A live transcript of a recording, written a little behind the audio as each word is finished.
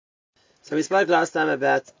So we spoke last time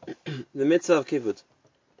about the mitzvah of kibud.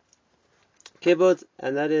 Kibud,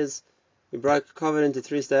 and that is, we broke kavod into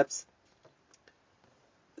 3 steps.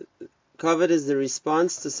 Kavod is the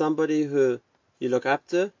response to somebody who you look up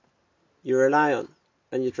to, you rely on,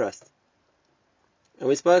 and you trust. And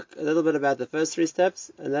we spoke a little bit about the first 3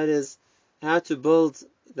 steps, and that is how to build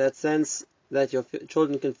that sense that your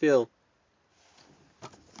children can feel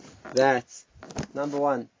that, number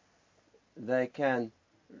 1, they can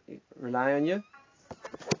rely on you.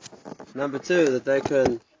 Number 2, that they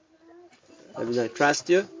can trust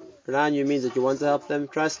you. Rely on you means that you want to help them.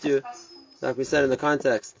 Trust you, like we said in the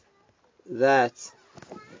context, that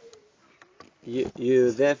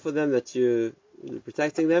you're there for them, that you're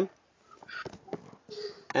protecting them.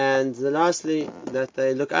 And lastly, that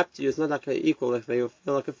they look up to you. It's not like an equal, like they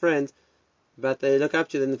feel like a friend, but they look up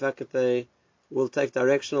to you in the fact that they will take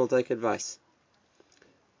direction or take advice.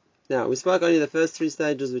 Now, we spoke only the first 3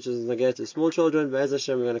 stages, which is Nagaya to small children. Be'ez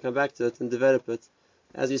Hashem, we're going to come back to it and develop it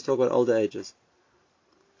as we talk about older ages.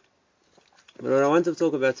 But what I want to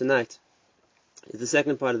talk about tonight is the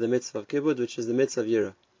second part of the mitzvah of kibud, which is the mitzvah of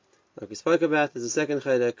yira. Like we spoke about, there's a second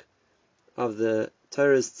chedek of the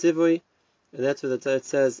Torah's tzivui, and that's where the Torah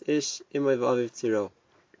says, Ish imoy v'aviv tziro.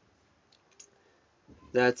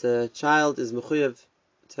 That a child is mechuyev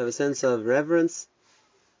to have a sense of reverence,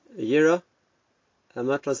 yira. I'm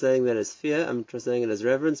not translating that as fear, I'm translating it as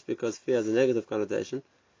reverence, because fear has a negative connotation,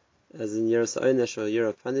 as in yira sa'onesh or yira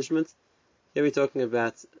of punishment. Here we're talking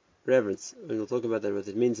about reverence, and we'll talk about that, what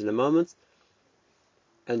it means in a moment,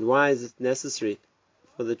 and why is it necessary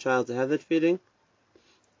for the child to have that feeling.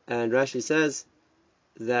 And Rashi says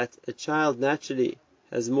that a child naturally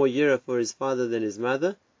has more yira for his father than his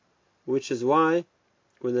mother, which is why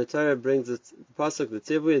when the Torah brings it, the pasuk, the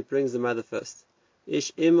tzivui, it brings the mother first.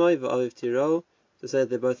 Ish imoy v'aviv tiro, to say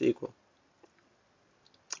that they're both equal.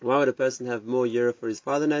 Why would a person have more yira for his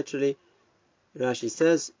father naturally? Rashi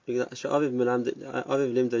says,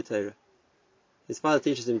 his father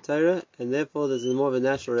teaches him Torah, and therefore there's more of a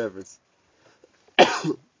natural reverence.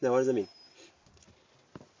 Now, what does that mean?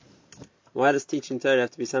 Why does teaching Torah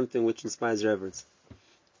have to be something which inspires reverence?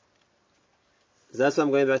 So that's why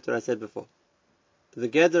I'm going back to what I said before. The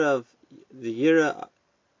gather of the yira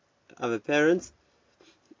of a parent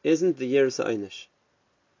isn't the yira sa'onesh,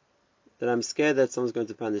 that I'm scared that someone's going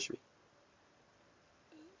to punish me.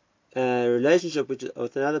 A relationship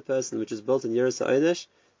with another person which is built in yira sa'onesh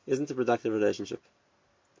isn't a productive relationship.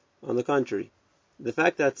 On the contrary, the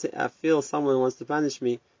fact that I feel someone wants to punish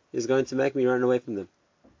me is going to make me run away from them,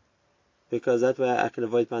 because that way I can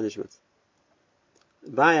avoid punishment.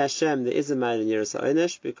 By Hashem, there is a mile in yira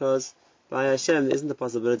sa'onesh, because by Hashem there isn't the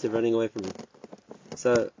possibility of running away from him.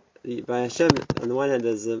 So by Hashem, on the one hand,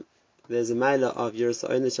 there's a mile of yira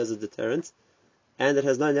sa'onesh as a deterrent, and it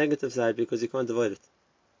has no negative side because you can't avoid it.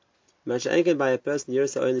 Masha'enken, by a person, yira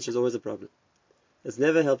sa'onesh is always a problem. It's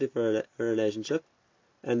never healthy for a relationship,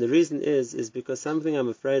 and the reason is because something I'm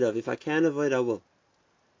afraid of, if I can avoid, I will.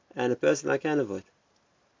 And a person I can avoid,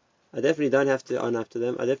 I definitely don't have to own up to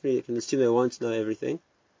them. I definitely can assume they won't know everything,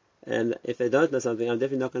 and if they don't know something, I'm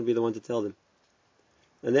definitely not going to be the one to tell them.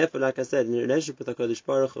 And therefore, like I said, in a relationship with HaKadosh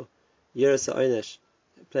Baruch Hu, yira sa'onesh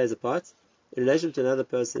plays a part. In relation to another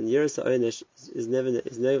person, yira sa'onesh is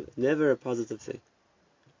never a positive thing.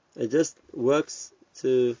 It just works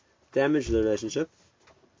to damage the relationship,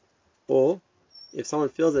 or if someone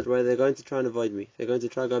feels that way, they're going to try and avoid me. They're going to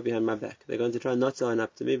try to go behind my back. They're going to try not to own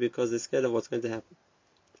up to me because they're scared of what's going to happen.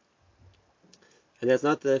 And that's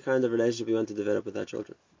not the kind of relationship we want to develop with our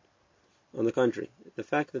children. On the contrary, the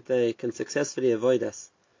fact that they can successfully avoid us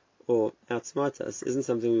or outsmart us isn't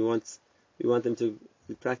something we want them to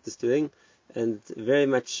practice doing, and very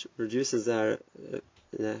much reduces our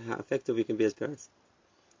how effective we can be as parents.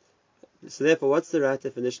 So therefore, what's the right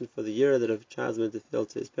definition for the yira that a child is meant to feel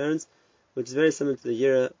to his parents, which is very similar to the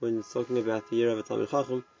yira when it's talking about the yira of a Talmid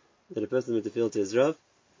Chacham, that a person is meant to feel to his Rav,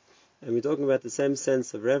 and we're talking about the same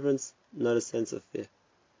sense of reverence, not a sense of fear.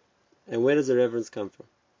 And where does the reverence come from?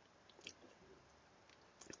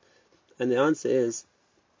 And the answer is,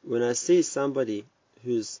 when I see somebody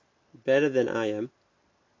who's better than I am,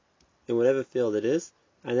 in whatever field it is,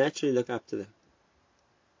 I naturally look up to them.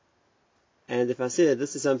 And if I see that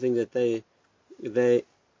this is something that they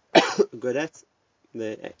good at,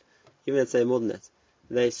 even let's say more than that,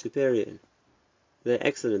 they're superior in, they're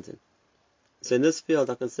excellent in. So in this field,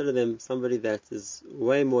 I consider them somebody that is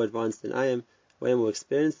way more advanced than I am, way more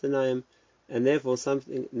experienced than I am, and therefore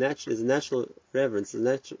something natural is a natural reverence,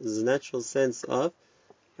 there's a natural sense of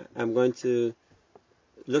I'm going to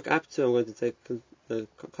look up to, I'm going to take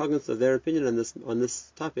cognizance of their opinion on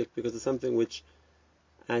this topic, because it's something which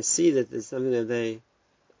I see that there's something that they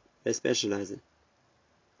specialize in.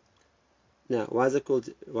 Now, why do I call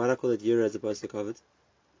it yira as opposed to kavod?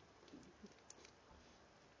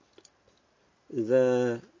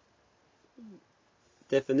 The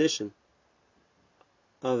definition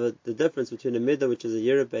of the difference between a midah, which is a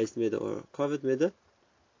yira-based midah, or a kavod midah.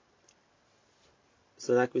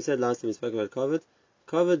 So, like we said last time, we spoke about kavod.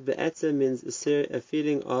 Kavod be'etzem means a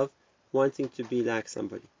feeling of wanting to be like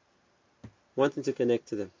somebody, wanting to connect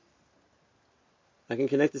to them. I can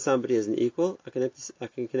connect to somebody as an equal. I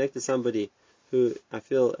can connect to somebody who I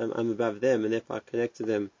feel I'm above them, and therefore I connect to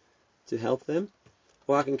them to help them.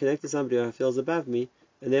 Or I can connect to somebody who feels above me,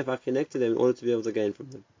 and therefore I connect to them in order to be able to gain from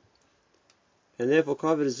them. And therefore,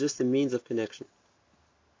 kavod is just a means of connection.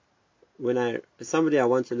 When somebody I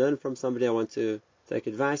want to learn from, somebody I want to take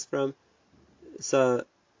advice from. So,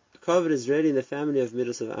 kavod is really in the family of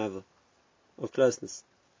midas of ava, of closeness.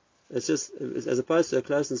 It's just as opposed to a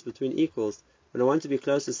closeness between equals. When I want to be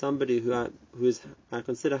close to somebody who I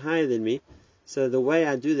consider higher than me, so the way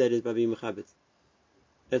I do that is by being mechabit.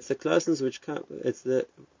 It's the closeness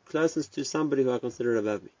to somebody who I consider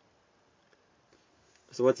above me.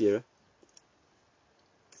 So what's yira?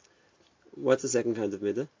 What's the second kind of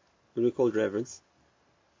midah? When we call it reverence,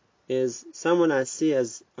 is someone I see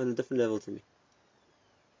as on a different level to me,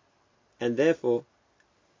 and therefore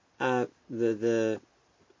the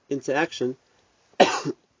interaction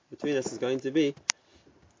between us is going to be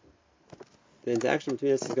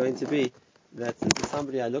that this is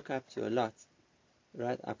somebody I look up to a lot,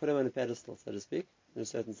 right? I put him on a pedestal, so to speak, in a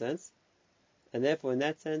certain sense, and therefore in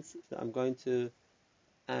that sense I'm going to,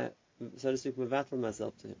 so to speak, mevatel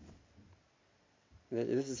myself to him.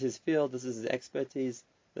 This is his field, this is his expertise,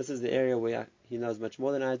 this is the area where he knows much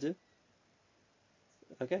more than I do.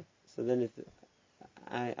 Okay, so then if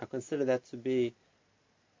I consider that to be,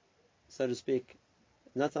 so to speak,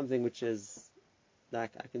 not something which is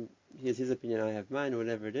like he has his opinion, I have mine, or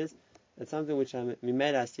whatever it is. It's something which I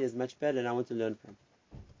see as much better and I want to learn from.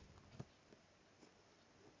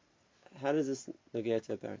 How does this negate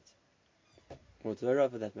to a parent? Or to a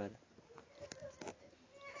Rav for that matter?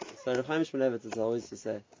 So Reb Chaim Shmulevitz is always to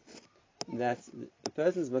say that a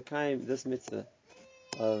person's makayim this mitzvah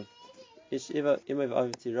of Ish Imav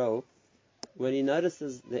Aviv Tiro when he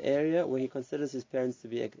notices the area where he considers his parents to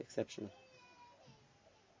be exceptional.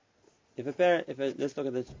 Let's look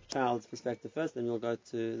at the child's perspective first, then we'll go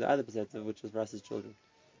to the other perspective, which was for us as children.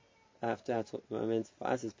 For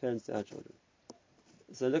us as parents to our children.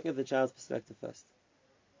 So look at the child's perspective first.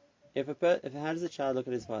 How does a child look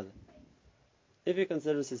at his father? If he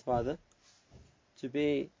considers his father to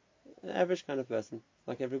be an average kind of person,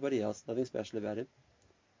 like everybody else, nothing special about him.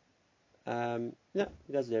 No,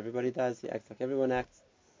 he does what everybody does. He acts like everyone acts.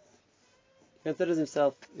 He considers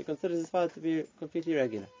his father to be completely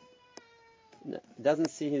regular. No, he doesn't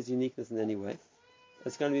see his uniqueness in any way.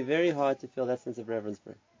 It's going to be very hard to feel that sense of reverence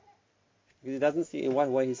for him, because he doesn't see in what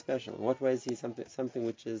way he's special. In what way is he something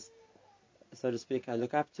which is, so to speak, I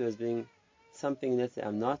look up to as being something that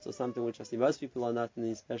I'm not, or something which I see most people are not, and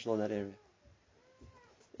he's special in that area.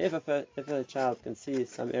 If a child can see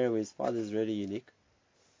some area where his father is really unique,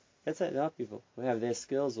 let's say there are people who have their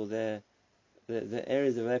skills or the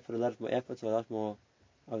areas where they put a lot more effort or a lot more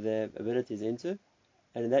of their abilities into,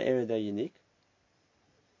 and in that area they're unique.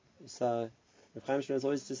 So Reb Chaim Shmulevitz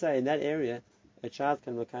always to say, in that area, a child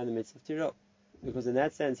can look kind of mitzvah tiro, because in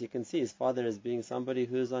that sense he can see his father as being somebody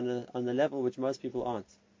who's on the level which most people aren't.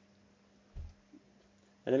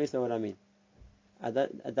 And let me explain what I mean.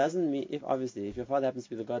 It doesn't mean if your father happens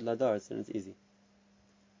to be the God Ladar, then it's easy.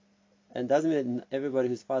 And it doesn't mean that everybody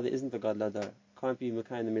whose father isn't the God Ladar can't be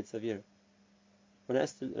Mekayim in the mitzvah of Yira.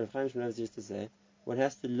 Reb Chaim Shmulevitz used to say, one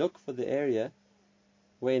has to look for the area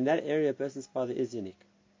where in that area a person's father is unique.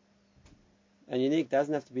 And unique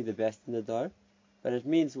doesn't have to be the best in the dar, but it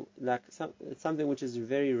means it's something which is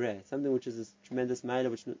very rare, something which is a tremendous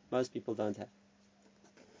maila which most people don't have.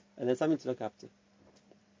 And that's something to look up to.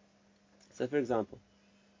 So, for example,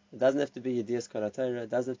 it doesn't have to be Yedias Kol HaTorah, it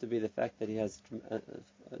doesn't have to be the fact that he has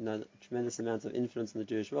tremendous amounts of influence in the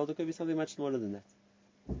Jewish world. It could be something much smaller than that.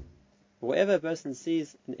 Wherever a person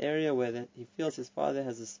sees an area where he feels his father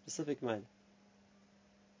has a specific maila,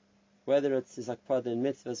 whether it's his akpada in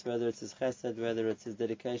mitzvahs, whether it's his chesed, whether it's his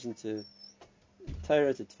dedication to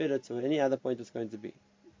Torah, to tefillah, to any other point it's going to be.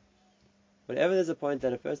 Whenever there's a point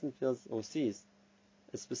that a person feels or sees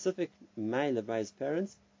a specific maila by his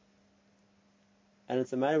parents, and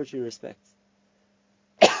it's a maila which he respects,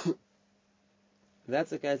 if that's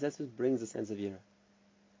the case, that's what brings a sense of yira.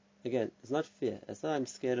 Again, it's not fear. It's not I'm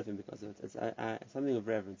scared of him because of it. It's something of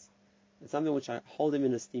reverence. It's something which I hold him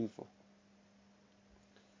in esteem for.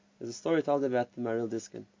 There's a story told about the Maharil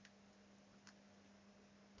Diskin.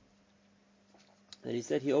 And he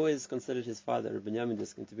said he always considered his father, Binyamin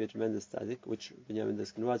Diskin, to be a tremendous tzaddik, which Binyamin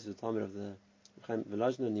Diskin was. He was a Talmud of the Chaim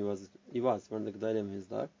Volozhin, and he was one of the Gedolim in his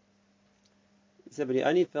dar. He said, but he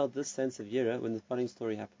only felt this sense of yira when the following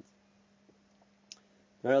story happened.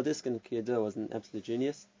 Maharil Diskin, Kiyadua, was an absolute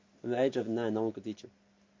genius. From the age of 9, no one could teach him.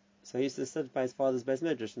 So he used to sit by his father's base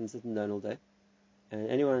medrash and sit and learn all day.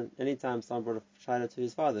 And anytime someone brought a shayla to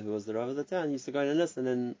his father, who was the Rav of the town, he used to go in and listen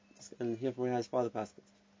and hear from how his father passed it.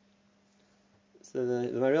 So the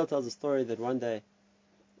Maharil tells a story that one day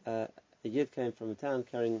a yid came from a town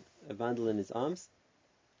carrying a bundle in his arms,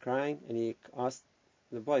 crying, and he asked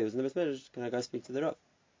the boy who was in the base medrash, "Can I go speak to the Rav?"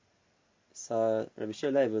 So Rabbi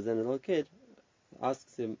Shir Leib, who was then a little kid,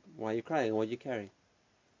 asks him, "Why are you crying? What are you carrying?"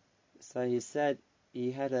 So he said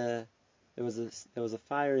there was a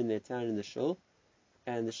fire in their town in the shul,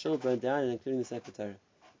 and the shul burned down, including the Sefer Torah.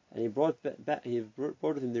 And he brought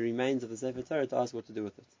with him the remains of the Sefer Torah to ask what to do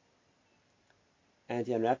with it. And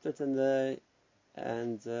he unwrapped it, and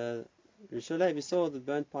Rishon Levi saw the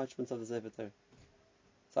burnt parchments of the Sefer Torah.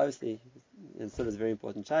 So obviously, it's still a very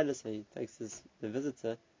important child, so he takes the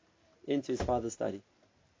visitor into his father's study.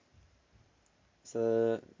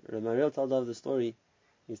 So Maharil told of the story.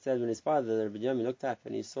 He said when his father, Rabbi Yomi, looked up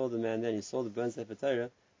and he saw the man there, and he saw the burnt Sefer Torah,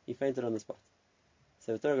 he fainted on the spot.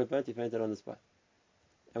 Sefer Torah got burnt, he fainted on the spot.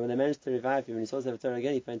 And when they managed to revive him, and he saw Sefer Torah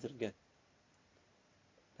again, he fainted again.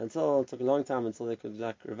 It took a long time until they could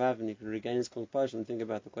revive him and he could regain his composure and think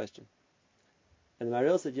about the question. And the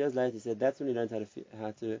Maharil said years later, he said that's when he learned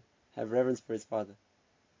how to have reverence for his father.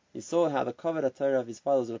 He saw how the Kavod Torah of his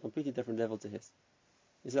father was on a completely different level to his.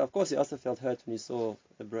 He said, of course, he also felt hurt when he saw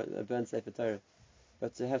a burnt Sefer Torah.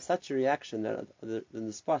 But to have such a reaction that in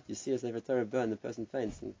the spot you see a Sefer Torah burn, the person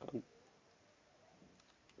faints and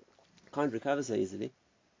can't recover so easily.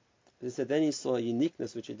 He said then he saw a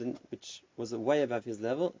uniqueness which was way above his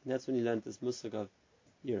level, and that's when he learned this musig of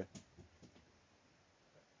yira.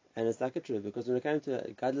 And it's like a true, because when it came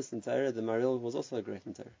to Gadlus and Torah, the Maharil was also a great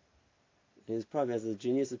in Torah. He was probably as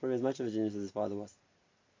much of a genius as his father was.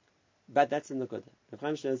 But that's in the good.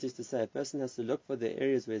 Chaim Shlomo used to say a person has to look for the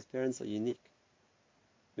areas where his parents are unique,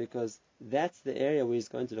 because that's the area where he's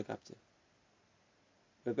going to look up to.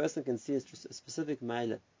 If a person can see a specific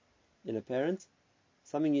mila in a parent,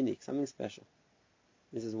 something unique, something special,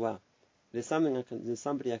 he says, wow, there's somebody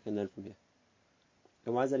I can learn from here.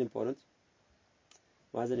 And why is that important?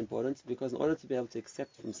 Because in order to be able to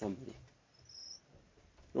accept from somebody,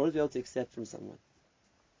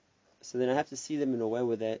 so then I have to see them in a way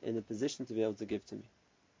where they're in a position to be able to give to me.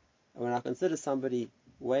 And when I consider somebody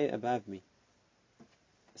way above me,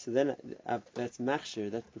 so then that's machshir,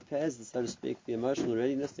 that prepares, so to speak, the emotional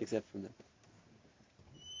readiness to accept from them.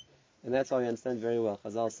 And that's why we understand very well.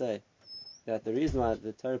 Chazal say that the reason why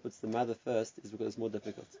the Torah puts the mother first is because it's more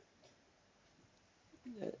difficult.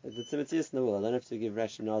 The Tzimtzis in the world, I don't have to give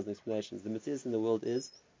rationales and explanations. The Tzimtzis in the world is,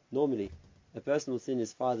 normally, a person will see in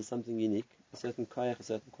his father something unique, a certain koyach, a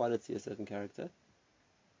certain quality, a certain character,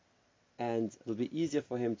 and it'll be easier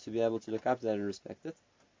for him to be able to look up to that and respect it.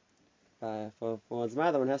 For his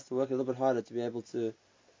mother, one has to work a little bit harder to be able to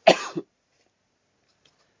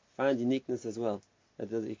find uniqueness as well.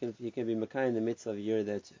 That he can be Makai in the midst of a year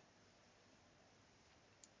there too.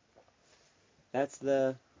 That's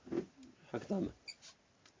the Hakdama.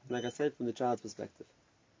 Like I said, from the child's perspective.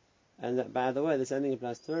 And by the way, the same thing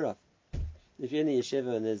applies to a Rav. If you're in a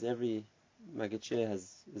yeshiva and there's every Maggid Shir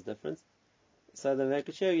is different, so the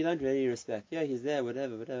Maggid Shir you don't really respect. Yeah, he's there,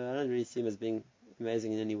 whatever. I don't really see him as being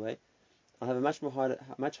amazing in any way. I'll have a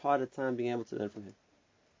much harder time being able to learn from him.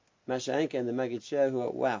 Masha'anka and the Maggid Shir, who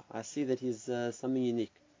are, wow, I see that he's something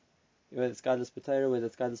unique. Whether it's Gadlus B'Torah, whether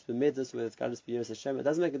it's Gadlus B'Midas, whether it's Gadlus B'Yiras Hashem, it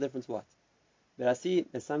doesn't make a difference what. But I see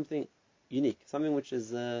as something unique, something which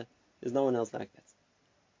is there's no one else like that.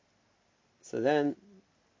 So then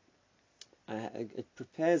it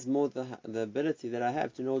prepares more the ability that I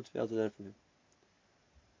have in order to be able to learn from him.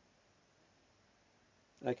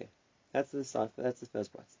 Okay, that's the start. That's the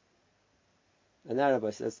first part. And now Rabbi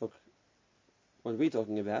says, look, what we're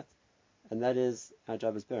talking about, and that is our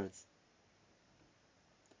job as parents.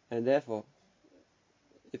 And therefore,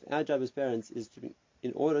 if our job as parents is to be,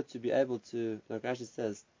 in order to be able to, like Rashi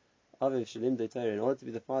says, Aviv Shalim de Torah, in order to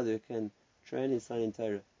be the father who can train his son in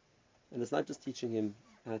Torah, and it's not just teaching him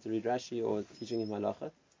how to read Rashi or teaching him halacha,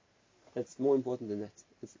 that's more important than that.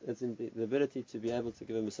 It's in the ability to be able to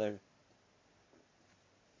give him a Torah,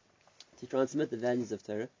 to transmit the values of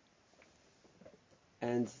Torah,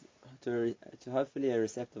 and to hopefully a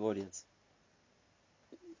receptive audience.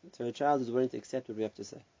 So a child is willing to accept what we have to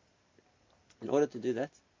say. In order to do that,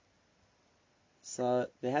 So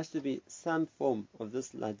there has to be some form of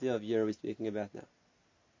this idea of Yira we're speaking about now.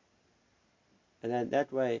 And then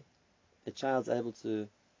that way, a child's able to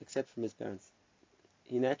accept from his parents.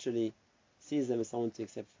 He naturally sees them as someone to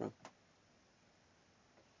accept from.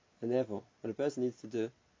 And therefore, what a person needs to do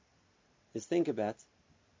is think about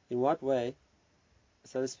in what way,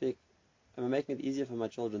 so to speak, am I making it easier for my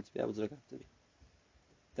children to be able to look up to me.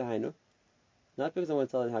 Dahainu, not because I want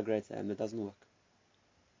to tell them how great I am, it doesn't work.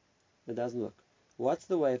 It doesn't work. What's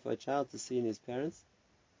the way for a child to see in his parents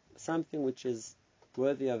something which is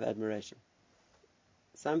worthy of admiration?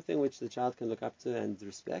 Something which the child can look up to and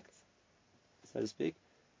respect, so to speak,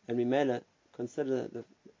 and Mimela consider the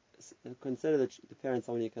parents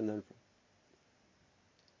someone you can learn from.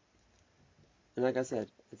 And like I said,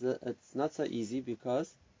 it's not so easy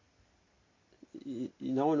because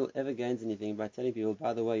no one will ever gain anything by telling people,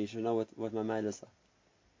 by the way, you should know what my mailas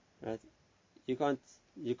are. Right? You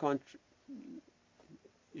can't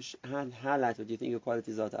highlight what you think your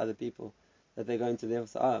qualities are to other people, that they're going to therefore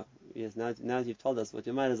say, oh, yes, now you've told us what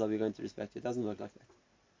your mailas are, we're going to respect you. It doesn't work like that.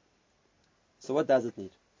 So what does it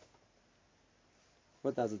need?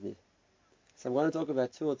 What does it need? So I'm going to talk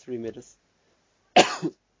about 2 or 3 midas,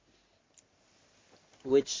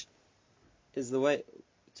 which is the way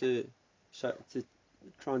to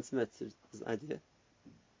transmit this idea.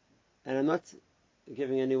 And I'm not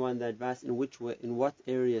giving anyone the advice in which way, in what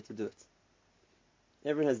area to do it.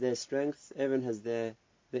 Everyone has their strengths. Everyone has the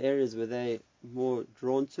areas where they're more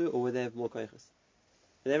drawn to or where they have more koiches.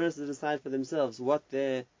 And everyone has to decide for themselves what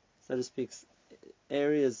their, so to speak,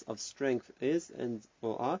 areas of strength is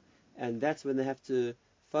or are, and that's when they have to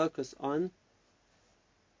focus on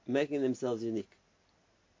making themselves unique.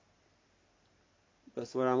 But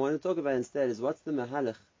so what I want to talk about instead is what's the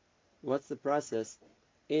mahalach, what's the process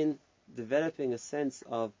in developing a sense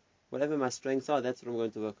of whatever my strengths are, that's what I'm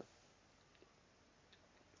going to work on.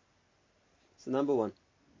 So number one,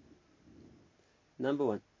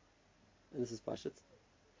 and this is Pashut,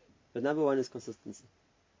 but number one is consistency.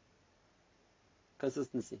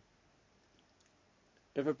 Consistency.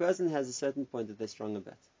 If a person has a certain point that they're strong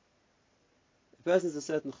about, a person has a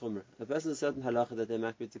certain chumrah, a person has a certain halacha that they're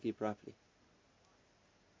makbid to keep properly,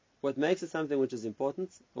 what makes it something which is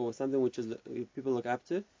important, or something which is people look up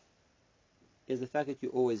to, is the fact that you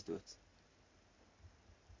always do it.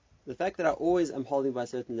 The fact that I always am holding by a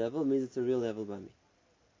certain level means it's a real level by me.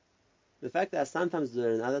 The fact that I sometimes do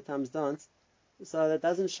it and other times don't, so that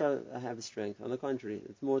doesn't show I have a strength. On the contrary,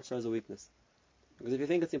 it shows a weakness. Because if you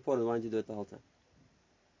think it's important, why don't you do it the whole time?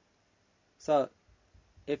 So,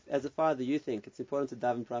 if as a father you think it's important to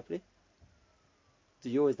daven properly,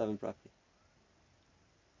 do you always daven properly?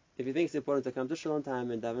 If you think it's important to come to shul on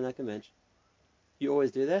time and daven like a mensch, you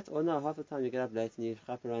always do that? Or no, half the time you get up late and you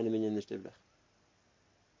chap around a minyan nishtiblech.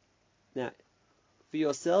 Now, for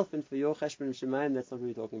yourself and for your cheshbon and shemayim, that's not what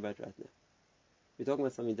we're talking about right now. We're talking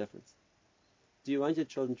about something different. Do you want your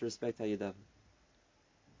children to respect how you daven?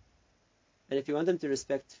 And if you want them to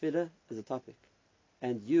respect tefillah as a topic,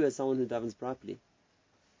 and you as someone who davens properly,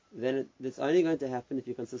 then it's only going to happen if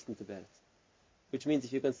you're consistent about it. Which means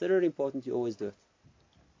if you consider it important, you always do it.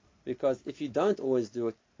 Because if you don't always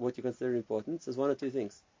do what you consider important, there's one or two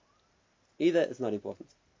things. Either it's not important,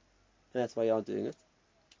 and that's why you aren't doing it,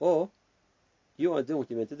 or you aren't doing what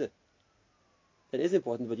you're meant to do. It is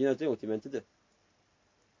important, but you're not doing what you're meant to do.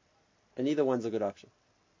 And neither one's a good option.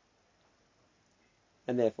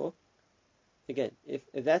 And therefore, again, if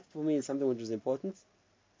that for me is something which is important,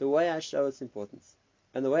 the way I show its importance,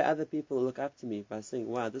 and the way other people look up to me by saying,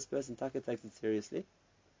 wow, this person Taka takes it seriously,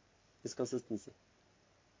 is consistency.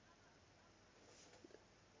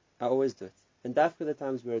 I always do it. And dafka the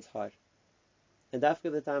times where it's hard. And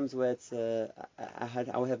dafka the times where it's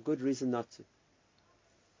I will have good reason not to.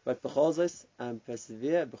 But b'cholzos, I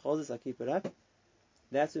persevere, b'cholzos, I keep it up.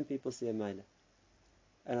 That's when people see a maila.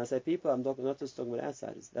 And I say people, I'm not just talking about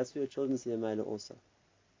outsiders. That's where your children see a maila also.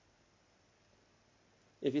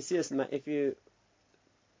 If you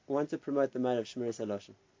want to promote the maila of Shmiras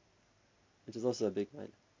Halashon, which is also a big maila.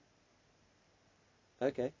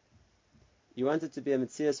 Okay. You want it to be a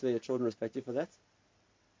mitzvah where your children respect you for that,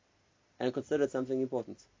 and consider it something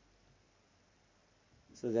important.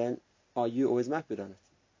 So then, are you always makbid on it?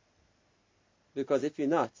 Because if you're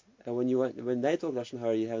not, and when they talk lashon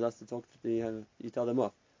hara, you have lots to talk to. You tell them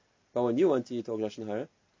off. But when you want to, you talk lashon hara.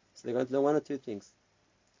 So they're going to learn one or two things.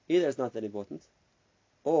 Either it's not that important,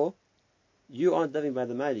 or you aren't living by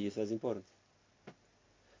the maila you say is important.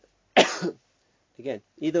 Again,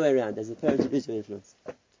 either way around, as a parent, you lose your influence.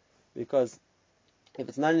 Because if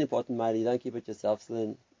it's not an important maila, you don't keep it yourself, so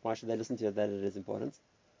then why should they listen to you that it is important?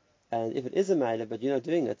 And if it is a maila, but you're not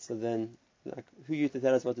doing it, so then like who you to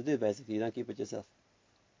tell us what to do, basically. You don't keep it yourself.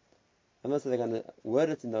 I'm not saying they're going to word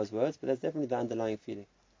it in those words, but that's definitely the underlying feeling.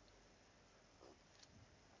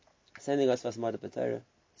 Same thing goes for Asmada B'Torah.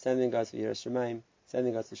 Same thing goes for Yiras Shamayim. Same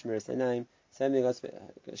thing goes for Shmiras Einayim. Same thing goes for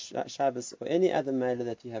Shabbos or any other matter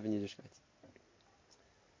that you have in Yiddishkeit.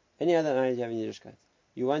 Any other matter you have in Yiddishkeit.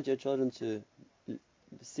 You want your children to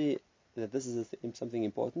see that this is something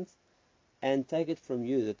important and take it from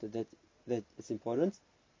you that it's important.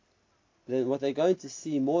 Then what they're going to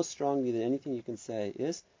see more strongly than anything you can say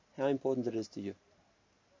is how important it is to you.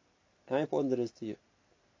 How important it is to you.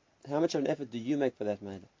 How much of an effort do you make for that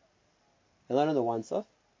matter? And not on the once-off,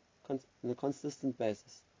 on a consistent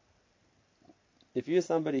basis. If you're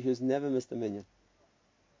somebody who's never missed a minyan,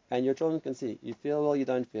 and your children can see, you feel well, you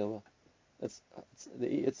don't feel well. It's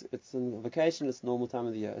on vacation, it's normal time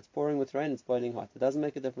of the year. It's pouring with rain, it's boiling hot. It doesn't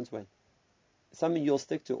make a difference when. It's something you'll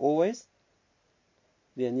stick to always,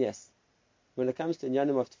 then yes. When it comes to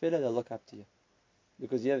Inyanim of Tefillah, they'll look up to you.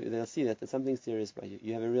 Because they'll see that there's something serious by you.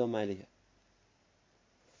 You have a real Meile here.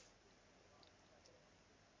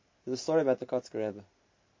 There's a story about the Kotzker Rebbe.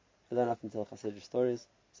 I don't often tell Hasidic stories.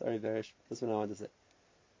 Sorry, Berish. This one I want to say.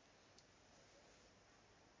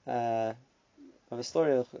 I have a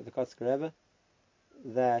story of the Kotzker Rebbe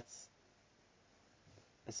that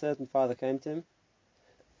a certain father came to him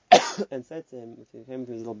and said to him, he came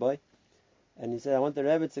to his little boy, and he said, I want the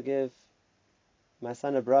Rebbe to give my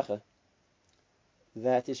son a bracha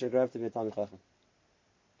that he should grow up to be a Talmid Chacham.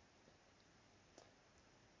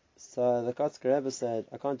 So the Kotzker Rebbe said,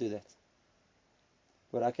 I can't do that.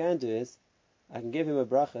 What I can do is, I can give him a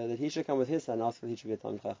bracha that he should come with his son and ask that he should be a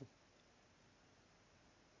Talmid Chacham.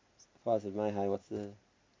 The father said, my high, what's the...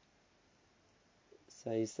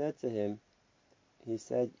 So he said to him,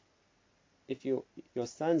 if your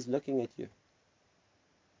son's looking at you,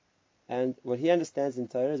 and what he understands in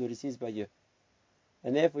Torah is what he sees by you,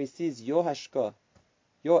 and therefore he sees your hashkah,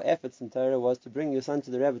 your efforts in Torah was to bring your son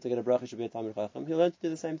to the Rebbe to get a bracha, should be a Talmid Chacham, he'll learn to do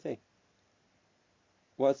the same thing.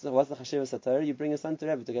 What's the chashivas of Torah? You bring your son to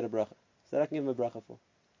the Rebbe to get a bracha. So that I can give him a bracha for.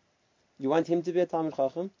 You want him to be a Talmid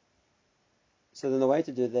Chacham? So then the way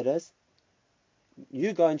to do that is,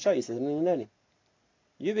 you go and show yourself something learning.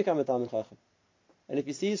 You become a Talmid Chacham. And if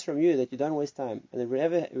he sees from you that you don't waste time, and that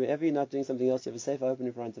wherever you're not doing something else, you have a sefer open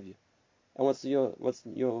in front of you. And what's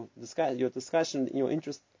your discussion, your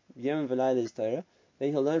interest, Yom V'Layla is Torah,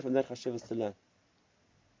 then he'll learn from that chashivas to learn.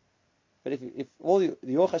 But if all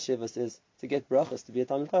your chashivas is to get brachas, to be a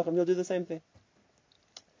Talmid Chacham, he'll do the same thing.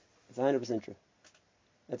 It's 100% true.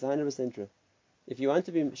 It's 100% true. If you want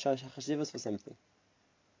to be chashivas for something,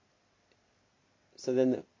 so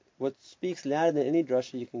then what speaks louder than any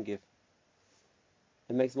drasha you can give,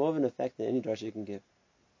 it makes more of an effect than any drasha you can give,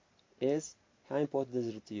 is how important is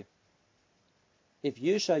it to you. If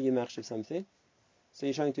you show you machshav something, so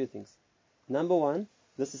you're showing two things. Number one,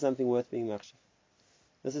 this is something worth being machshav.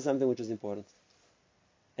 This is something which is important.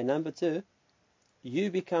 And number two,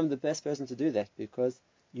 you become the best person to do that because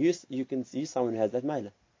you can see someone who has that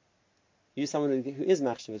meile. You're someone who is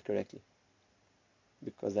machshav correctly.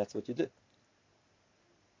 Because that's what you do.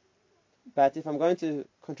 But if I'm going to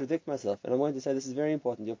contradict myself and I'm going to say this is very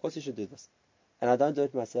important, of course you should do this, and I don't do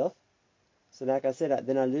it myself, so like I said,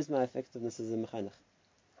 then I lose my effectiveness as a mechanech.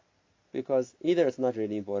 Because either it's not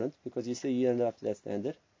really important, because you see you don't live up to that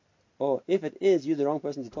standard, or if it is, you're the wrong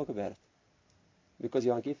person to talk about it, because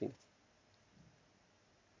you aren't giving it.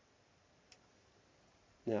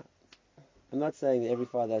 Now, I'm not saying that every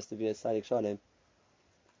father has to be a Sadiq Shalem,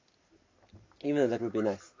 even though that would be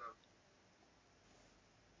nice.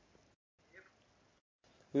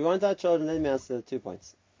 We want our children, let me answer 2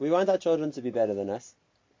 points. We want our children to be better than us,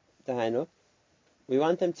 Tahainu. We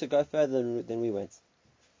want them to go further than we went.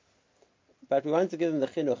 But we want to give them the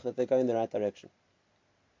chinuch that they go in the right direction.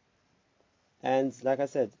 And like I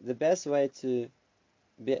said, the best way to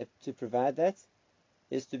provide that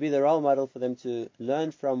is to be the role model for them to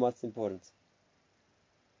learn from what's important.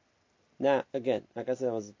 Now, again, like I said,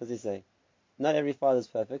 I was busy saying, not every father is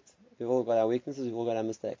perfect. We've all got our weaknesses, we've all got our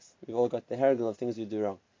mistakes. We've all got the herigel of things we do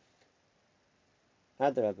wrong.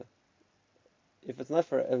 Adarabah. If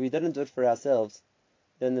we didn't do it for ourselves,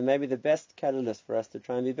 then maybe the best catalyst for us to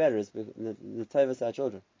try and be better is the tovas our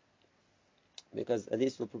children. Because at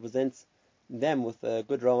least we'll present them with a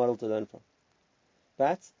good role model to learn from.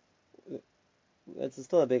 But it's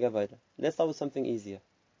still a big avodah. Let's start with something easier.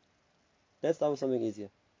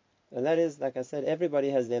 And that is, like I said, everybody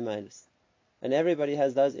has their minus. And everybody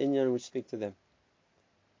has those inyan which speak to them.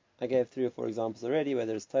 I gave 3 or 4 examples already,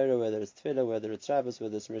 whether it's Torah, whether it's Tefillah, whether it's Shabbos,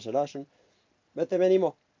 whether it's Shmiras Halashon, but there are many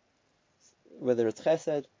more. Whether it's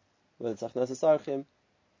Chesed, whether it's Achnas Sarchim,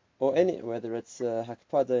 or any, whether it's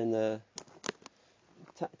hakpada in the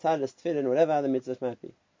talis, tefillin, whatever other mitzvah it might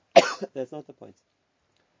be. That's not the point.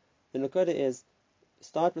 The nakoda is,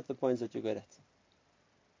 start with the points that you're good at.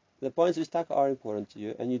 The points which are important to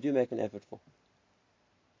you, and you do make an effort for.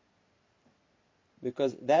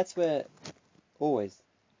 Because that's where, always,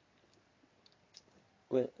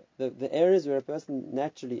 where the areas where a person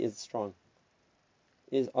naturally is strong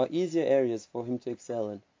are easier areas for him to excel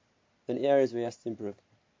in than areas where he has to improve.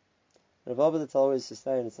 Rav Abba always to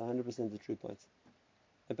say, and it's 100% the true point,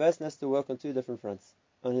 a person has to work on two different fronts,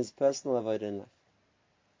 on his personal avodah in life.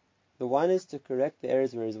 The one is to correct the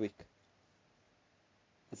areas where he's weak.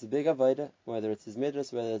 It's a big avodah, whether it's his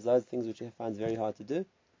midrash, whether it's those things which he finds very hard to do.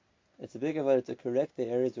 It's a big avodah to correct the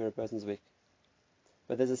areas where a person's weak.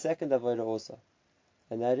 But there's a second avodah also,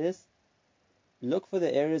 and that is, look for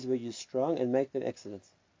the areas where you're strong and make them excellent.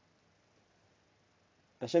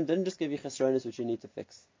 Hashem didn't just give you chesronis which you need to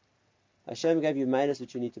fix. Hashem gave you minus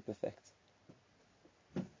which you need to perfect.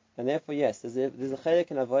 And therefore, yes, there's a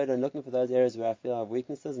chaylik in avodah in looking for those areas where I feel I have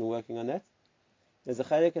weaknesses and working on that. There's a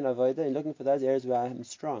chaylik in avodah in looking for those areas where I am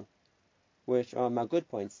strong, which are my good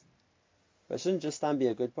points. But it shouldn't just be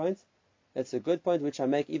a good point. It's a good point which I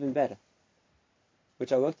make even better,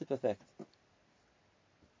 which I work to perfect.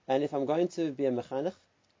 And if I'm going to be a mechanech,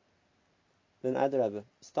 then adrabah,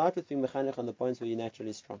 start with being mechanech on the points where you're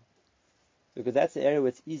naturally strong. Because that's the area where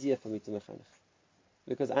it's easier for me to mechanech.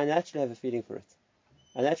 Because I naturally have a feeling for it.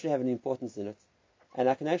 I naturally have an importance in it. And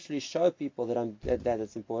I can actually show people that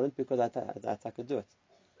it's important because I could do it.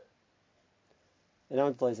 And I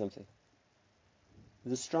want to tell you something.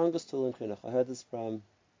 The strongest tool in chinuch, I heard this from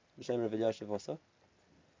B'Shem Rav Elyashiv also.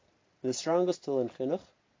 The strongest tool in chinuch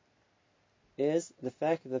is the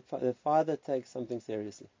fact that the father takes something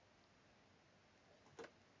seriously.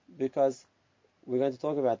 Because we're going to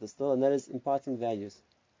talk about this still, and that is imparting values.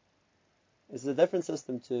 It's a different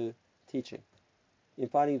system to teaching.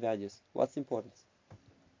 Imparting values. What's important?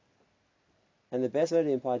 And the best way to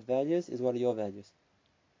impart values is, what are your values?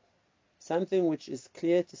 Something which is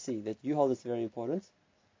clear to see that you hold is very important.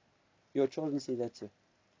 Your children see that too.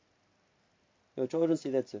 Your children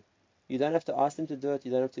see that too. You don't have to ask them to do it.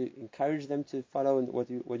 You don't have to encourage them to follow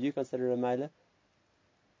what you consider a maila.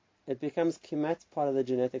 It becomes kimat part of the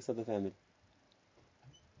genetics of the family.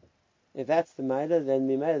 If that's the maila, then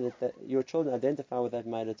mimela that your children identify with that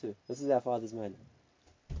maila too. This is our father's maila.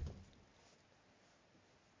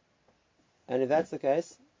 And if that's the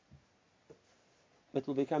case, it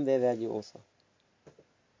will become their value also.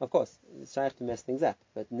 Of course, it's trying to mess things up,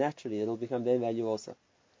 but naturally it'll become their value also.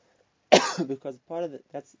 Because part of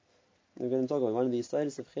that's we're going to talk about one of the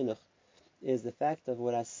stories of chinuch is the fact of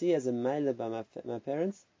what I see as a maila by my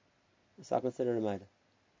parents, so I consider a maila.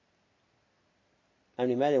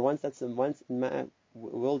 And maila, once in my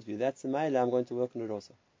worldview, that's a maila, I'm going to work on it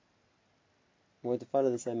also. I'm going to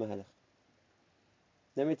follow the same mahalach.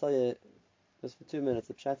 Let me tell you, just for 2 minutes,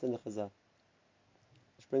 the pshat and the chazal,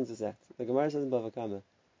 which brings us out. The Gemara says in Bava Kama,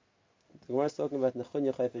 the Gemara is talking about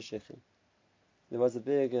Nechunya Chayfei Shechim. There was a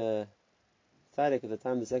big tzaddik at the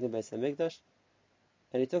time, the second Beis Hamikdash,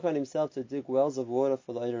 and he took on himself to dig wells of water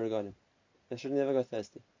for the Eiler Regalim. They should never go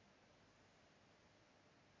thirsty.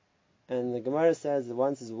 And the Gemara says that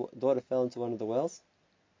once his daughter fell into one of the wells,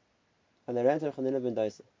 and they ran to Chanina ben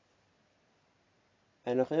Daisa.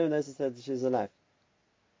 And Chanina ben Daisa said she's alive.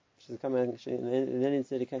 She's coming, and then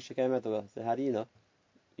instead she came out the well. He said, how do you know?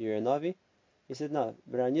 You're a Navi? He said, no,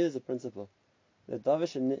 but I knew there's a principle. That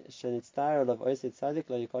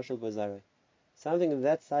something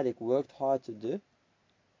that tzaddik worked hard to do,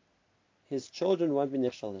 his children won't be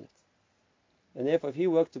nichshal in it. And therefore, if he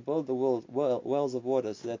worked to build the wells of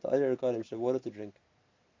water so that the Eiler Regalim should have water to drink,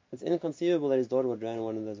 it's inconceivable that his daughter would drown in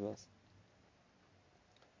one of those wells.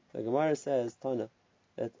 The Gemara says, Tana,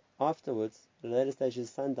 that afterwards, at a later stage, his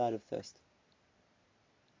son died of thirst.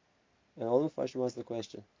 And all the Mepharshim asked the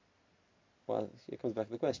question. Well, here comes back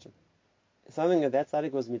the question. Something that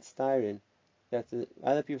tzaddik was mitzvah that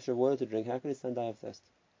other people should have water to drink, how could his son die of thirst?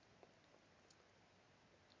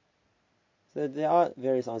 So there are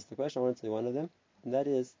various answers to the question. I want to tell you one of them, and that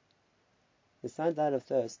is, his son died of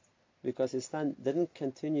thirst because his son didn't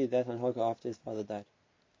continue that hanhaga after his father died.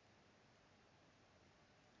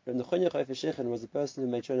 Reb Nechunya Chayfei Shechim was the person who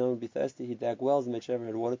made sure no one would be thirsty. He dug wells and made sure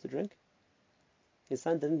everyone had water to drink. His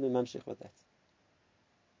son didn't be mamshich with that.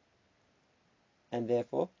 And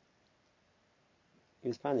therefore, he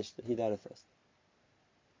was punished that he died of thirst.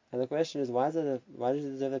 And the question is, why does he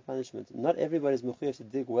deserve that punishment? Not everybody is mechuyev to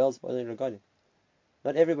dig wells for Eiler Regalim.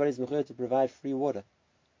 Not everybody is mechuyev to provide free water.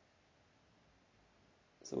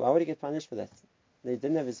 So why would he get punished for that? He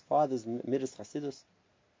didn't have his father's midas chasidus.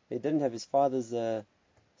 he didn't have his father's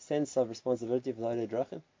sense of responsibility for the Olei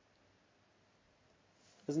Drachim?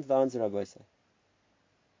 Isn't the answer Rabbi say?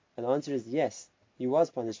 And the answer is yes, he was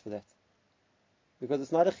punished for that. Because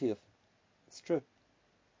it's not a chiyuv. It's true.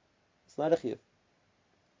 It's not a chiyuv.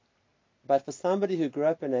 But for somebody who grew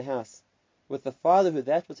up in a house with the father who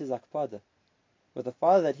that was his akpada, with the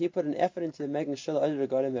father that he put an effort into making sure the Olei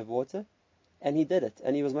Regalim have water, and he did it,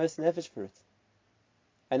 and he was most nefesh for it.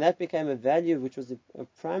 And that became a value which was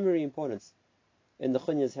of primary importance in the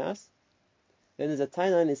Chunya's house. Then there's a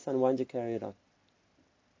taina on his son, why did you carry it on?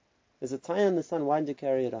 There's a taina on the son, why did you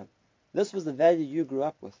carry it on? This was the value you grew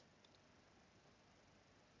up with.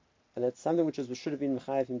 And that's something which should have been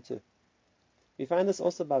mechayev him too. We find this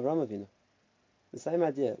also by Avraham Avinu. The same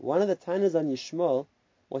idea. One of the tainas on Yishmael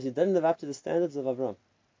was he didn't live up to the standards of Avram.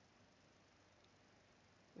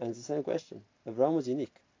 And it's the same question. Avram was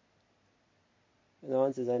unique. And the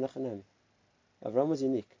answer is Einachanami. Avram was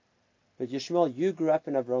unique. But Yishmael, you grew up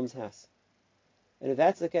in Avram's house. And if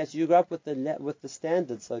that's the case, you grew up with the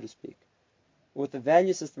standards, so to speak, with the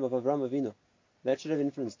value system of Avram Avinu. That should have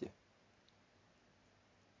influenced you.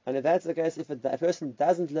 And if that's the case, if a person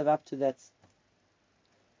doesn't live up to that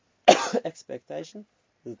expectation,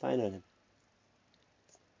 there's a taina on him.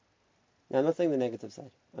 Now, I'm not saying the negative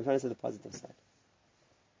side. I'm trying to say the positive side.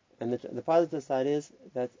 And the positive side is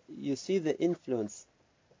that you see the influence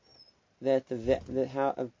that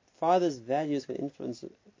how a father's values can influence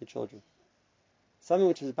the children. Something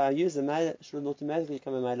which is by you as a male should automatically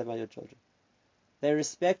become a male by your children. They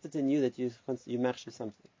respect it in you that you machshav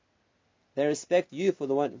something. They respect you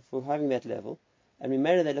for having that level, and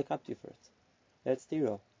remember they look up to you for it. That's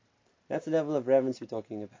tiro. That's the level of reverence we're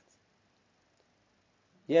talking about.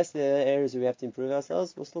 Yes, there are areas where we have to improve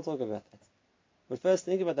ourselves. We'll still talk about that. But first,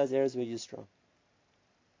 think about those areas where you're strong.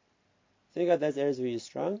 Think about those areas where you're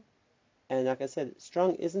strong. And like I said,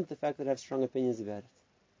 strong isn't the fact that I have strong opinions about it,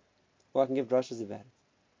 or I can give drashas about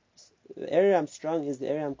it. The area I'm strong is the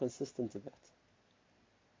area I'm consistent about.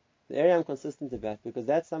 The area I'm consistent about, because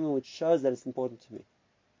that's something which shows that it's important to me.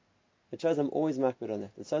 It shows I'm always makbid on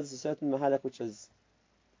that. It shows there's a certain mahalak which is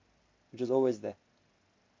always there.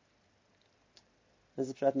 This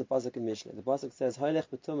is pshat in the pasuk in Mishle. The pasuk says, "Hoylech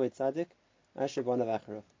b'tumoi tzadik, asher b'anav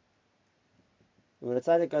acharav." When a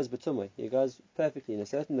tzaddik goes b'tumoi, he goes perfectly in a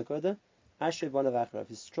certain nakoda. Asher b'anav acharav.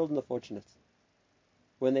 His children are fortunate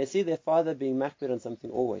when they see their father being makbid on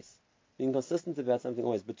something always, being consistent about something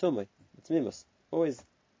always. B'tumoi, b'tmimus, always.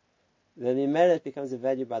 Then the merit becomes a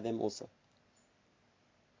value by them also.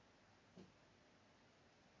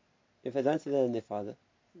 If they don't see that in their father,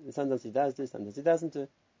 sometimes he does do, sometimes he doesn't do,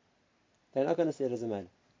 they're not going to see it as a matter.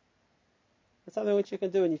 It's something which you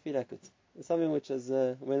can do when you feel like it. It's something which is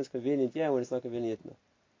when it's convenient, yeah, when it's not convenient, no.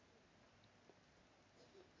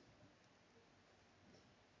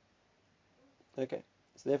 Okay,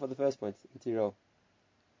 so therefore the first point, Tiro.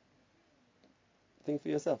 Think for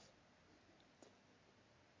yourself.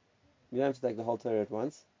 You don't have to take the whole Torah at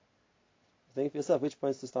once. Think for yourself which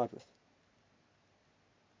points to start with.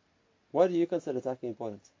 What do you consider taking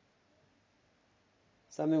important?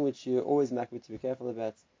 Something which you always make to be careful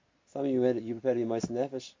about. Something you prepare to be most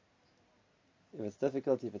nefesh. If it's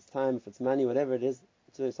difficult, if it's time, if it's money, whatever it is,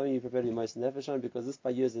 it's something you prepare to be most nefesh on, because this by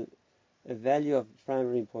you is a value of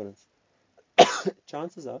primary importance.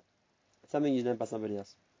 Chances are it's something you learn by somebody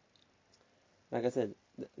else. Like I said,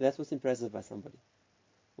 that's what's impressive by somebody.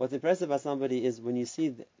 What's impressive by somebody is when you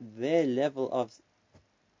see their level of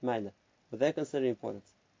maila, what they consider important,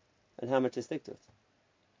 and how much they stick to it.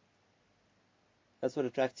 That's what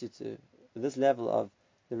attracts you to this level of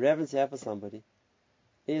the reverence you have for somebody,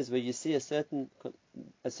 is where you see a certain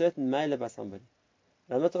maila by somebody.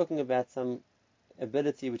 And I'm not talking about some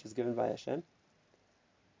ability which is given by Hashem.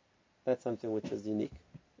 That's something which is unique.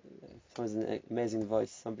 Someone has an amazing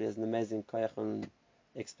voice, somebody has an amazing koyach on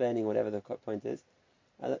explaining whatever the point is.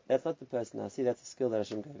 That's not the person. I see that's a skill that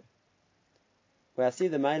Hashem gave me. Where I see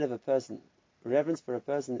the maila of a person, reverence for a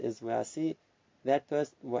person, is where I see that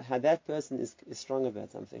person, how that person is strong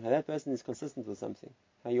about something, how that person is consistent with something,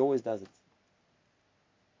 how he always does it.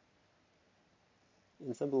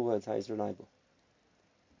 In simple words, how he's reliable.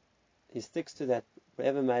 He sticks to that,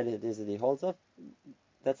 whatever maila it is that he holds of.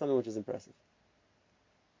 That's something which is impressive.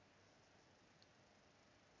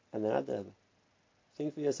 And then other,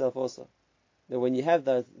 think for yourself also, that when you have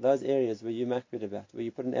those areas where you makbid about, where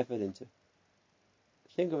you put an effort into,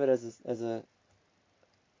 think of it as a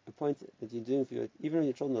point that you're doing for even when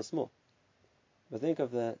your children are small. But think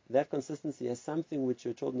of that consistency as something which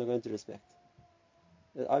your children are going to respect.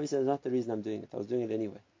 Obviously, that's not the reason I'm doing it. I was doing it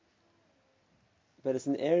anyway. But it's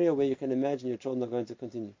an area where you can imagine your children are going to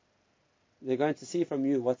continue. They're going to see from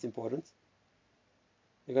you what's important.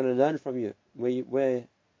 They're going to learn from you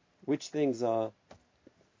which things are,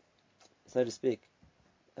 so to speak,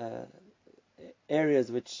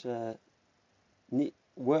 areas which are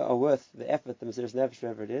worth the effort, the Mesiras Nefesh,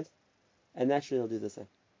 whatever it is, and naturally they'll do the same.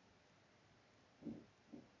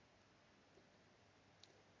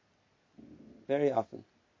 Very often,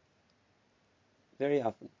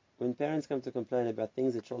 when parents come to complain about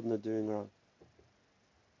things that children are doing wrong,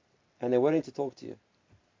 and they're willing to talk to you,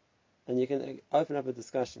 and you can open up a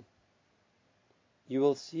discussion, you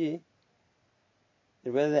will see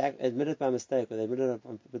that whether they admit it by mistake or they admit it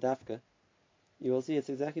on Badafka, you will see it's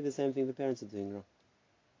exactly the same thing the parents are doing wrong.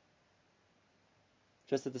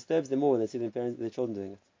 Just it disturbs them more when they see their children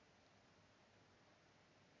doing it.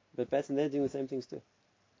 But Batson, they're doing the same things too.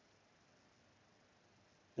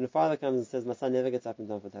 When a father comes and says, my son never gets up and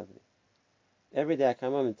down for Tavli. Every day I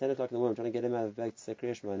come home at 10 o'clock in the morning, I'm trying to get him out of bed to say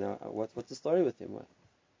Kriya Shema. Now, what's the story with him? What?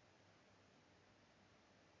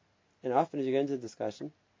 And often as you go into the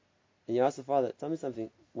discussion, and you ask the father, tell me something,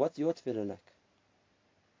 what's your tefillah like?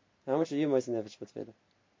 How much are you moistening nefesh for tefillah?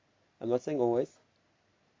 I'm not saying always.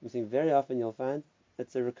 I'm saying very often you'll find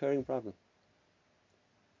it's a recurring problem.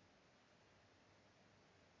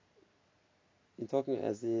 You're talking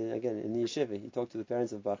again, in the yeshiva, you talk to the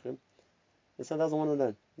parents of Bachrim, the son doesn't want to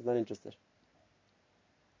learn, he's not interested.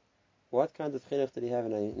 What kind of chinuch did he have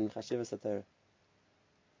in Chashivas HaTorah?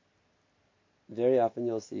 Very often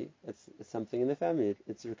you'll see it's something in the family,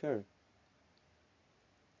 it's recurring.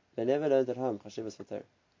 They never learned at home Chashivas HaTorah.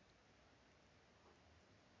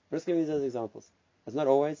 I'm just giving you those examples. It's not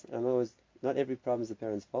always, not every problem is the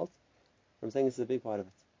parent's fault. I'm saying this is a big part of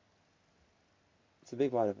it. It's a big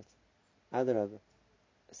part of it. Adarabah.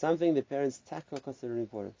 Something the parents tackle consider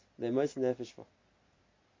important. They're most nefesh for.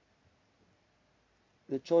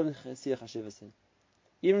 The children see a chashivas in.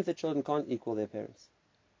 Even if the children can't equal their parents.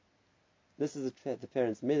 This is the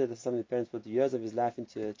parents' midah. This is something the parents put years of his life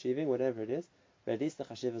into achieving, whatever it is. But at least the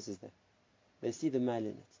chashivas is there. They see the mile in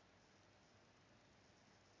it.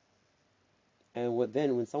 And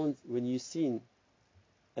when you're seen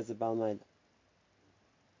as a Baal Maila,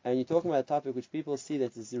 and you're talking about a topic which people see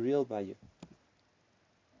that is real by you,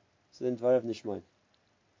 so then Dvarav Nishmoin,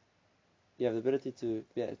 you have the ability to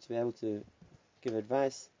be able to give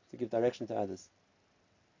advice, to give direction to others.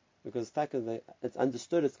 Because it's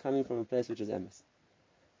understood it's coming from a place which is emes.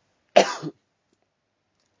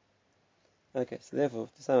 Okay, so therefore,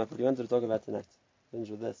 to sum up, what we wanted to talk about tonight, finish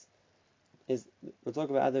with this, is we'll talk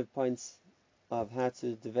about other points of how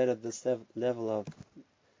to develop this level of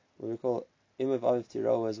what we call Imav Aviv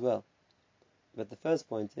Tiro as well. But the first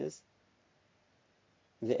point is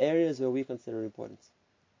the areas where we consider important,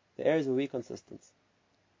 the areas where we're consistent,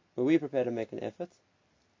 where we prepare to make an effort.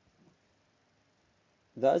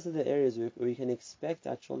 Those are the areas where we can expect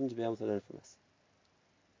our children to be able to learn from us.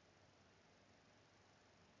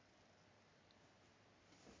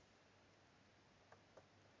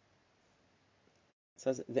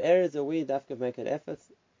 So the areas where we dafka make an effort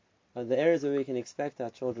are the areas where we can expect our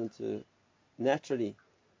children to naturally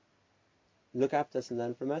look up to us and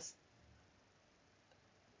learn from us.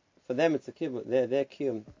 For them, it's a kiyum, their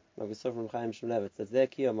kiyum, like we saw from Chaim Shmulevitz, that's their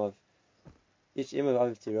kiyum of each imav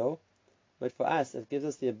aviv tiro. But for us, it gives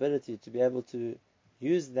us the ability to be able to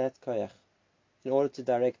use that koyach in order to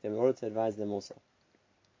direct them, in order to advise them also.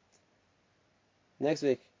 Next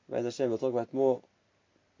week, Be'ez Hashem, we'll talk about more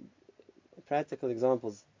practical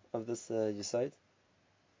examples of this yesod.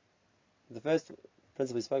 The first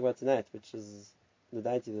principle we spoke about tonight, which is the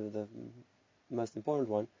deity, the most important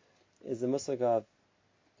one, is the musag of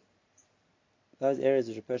those areas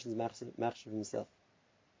which a person is machshav himself.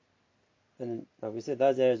 And like we said,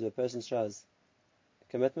 those areas where a person shows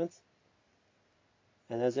commitment,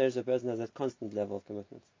 and those areas where a person has that constant level of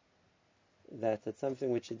commitment. That it's something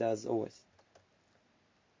which he does always.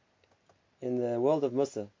 In the world of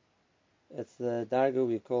Musa, it's the darga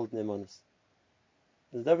we called nemanus.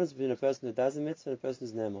 There's a difference between a person who does a mitzvah and a person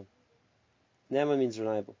who's neman. Neman means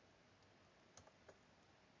reliable.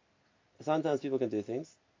 Sometimes people can do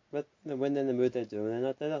things, but when they're in the mood they do, when they're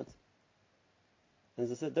not, they don't. And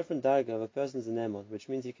there's a different darga of a person who's a neman, which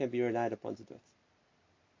means he can be relied upon to do it.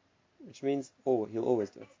 Which means he'll always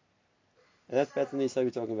do it. And that's better than the we're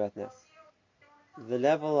talking about now. The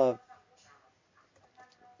level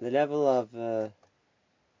of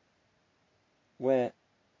where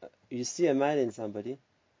you see a mile in somebody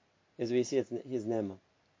is where you see his nema.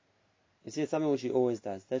 You see it's something which he always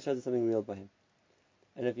does. That shows it's something real by him.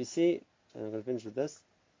 And if you see, and I'm going to finish with this,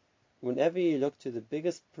 whenever you look to the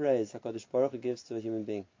biggest praise HaKadosh Baruch Hu gives to a human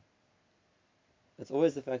being, it's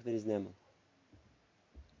always the fact that he's nema.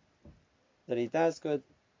 That he does good,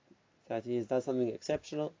 that he has done something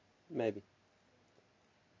exceptional, maybe.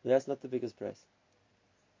 But that's not the biggest praise.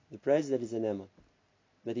 The praise is that he's an eman,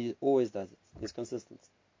 that he always does it. He's consistent.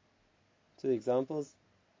 Two examples: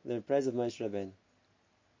 the praise of Moshe Rabbeinu.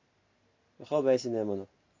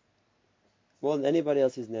 More than anybody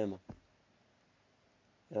else, he's ne'eman.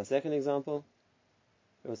 And our second example,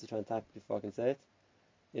 I was to try and type it before I can say it,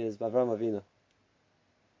 is Bavram Avinu.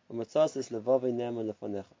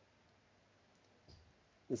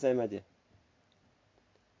 The same idea.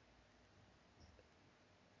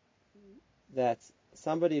 That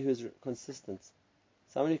somebody who's consistent,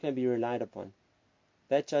 somebody who can be relied upon,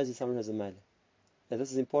 that shows you someone who has a male. That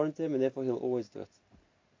this is important to him and therefore he'll always do it.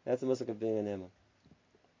 That's the muscle of being an eman.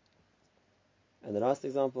 And the last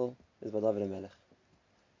example is by David HaMelech.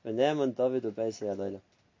 V'ne'eman David u'beisei Elohim.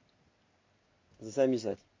 It's the same you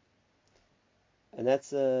said. And that's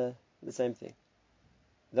the same thing.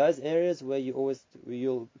 Those areas where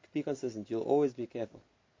you'll be consistent, you'll always be careful,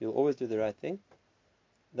 you'll always do the right thing.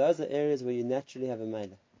 Those are areas where you naturally have a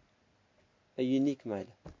meilah, a unique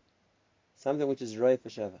meilah, something which is roy for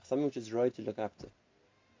shavach, something which is roy to look up to,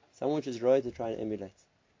 something which is roy to try and emulate.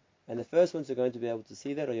 And the first ones who are going to be able to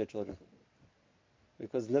see that are your children,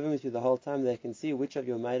 because living with you the whole time, they can see which of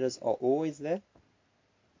your meilahs are always there,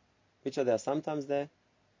 which of them are sometimes there,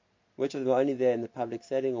 which of them are only there in the public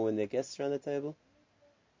setting or when there are guests around the table.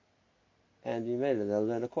 And they'll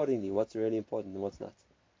learn accordingly what's really important and what's not.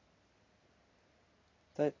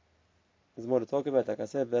 So, there's more to talk about, like I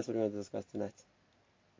said, but that's what we're going to discuss tonight.